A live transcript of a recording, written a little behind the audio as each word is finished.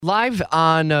Live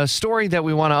on a story that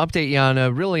we want to update you on,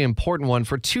 a really important one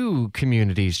for two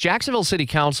communities. Jacksonville City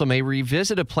Council may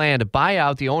revisit a plan to buy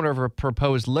out the owner of a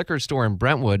proposed liquor store in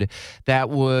Brentwood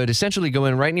that would essentially go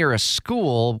in right near a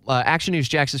school. Action News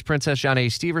Jax's Princess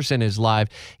Jhane Stepherson is live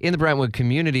in the Brentwood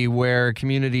community, where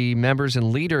community members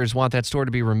and leaders want that store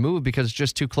to be removed because it's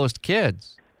just too close to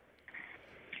kids.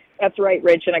 That's right,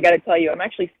 Rich, and I got to tell you, I'm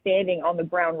actually standing on the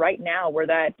ground right now where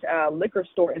that liquor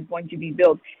store is going to be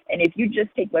built, and if you just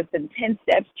take less than 10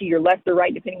 steps to your left or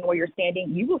right, depending on where you're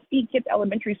standing, you will see Kipp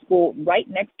Elementary School right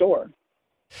next door.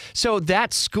 So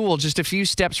that school, just a few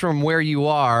steps from where you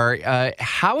are,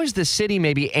 how is the city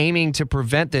maybe aiming to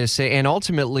prevent this and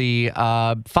ultimately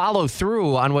follow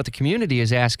through on what the community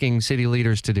is asking city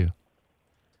leaders to do?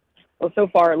 Well, so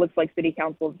far, it looks like City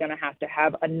Council is going to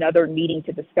have another meeting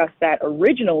to discuss that.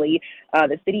 Originally,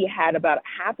 the city had about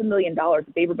 $500,000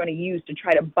 that they were going to use to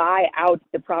try to buy out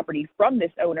the property from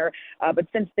this owner. But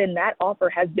since then, that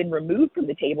offer has been removed from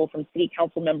the table from City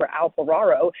Council member Al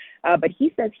Ferraro. But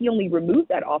he says he only removed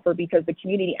that offer because the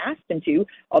community asked him to,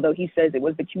 although he says it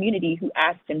was the community who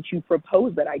asked him to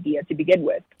propose that idea to begin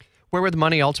with. Where would the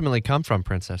money ultimately come from,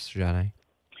 Princess Jhane?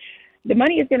 The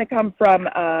money is going to come from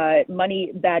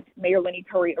money that Mayor Lenny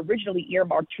Curry originally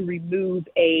earmarked to remove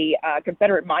a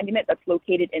Confederate monument that's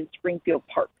located in Springfield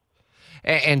Park.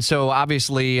 And so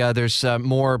obviously there's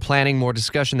more planning, more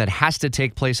discussion that has to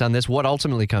take place on this. What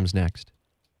ultimately comes next?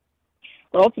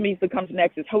 What ultimately comes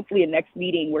next is hopefully a next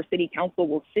meeting where City Council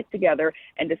will sit together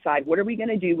and decide what are we going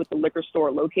to do with the liquor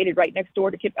store located right next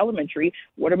door to Kipp Elementary,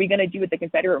 what are we going to do with the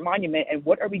Confederate monument, and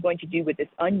what are we going to do with this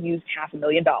unused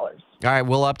 $500,000. All right,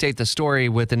 we'll update the story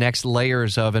with the next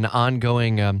layers of an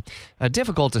ongoing, a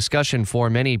difficult discussion for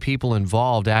many people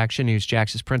involved. Action News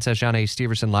Jax's Princess Jhane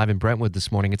Stepherson live in Brentwood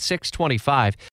this morning at 6:25.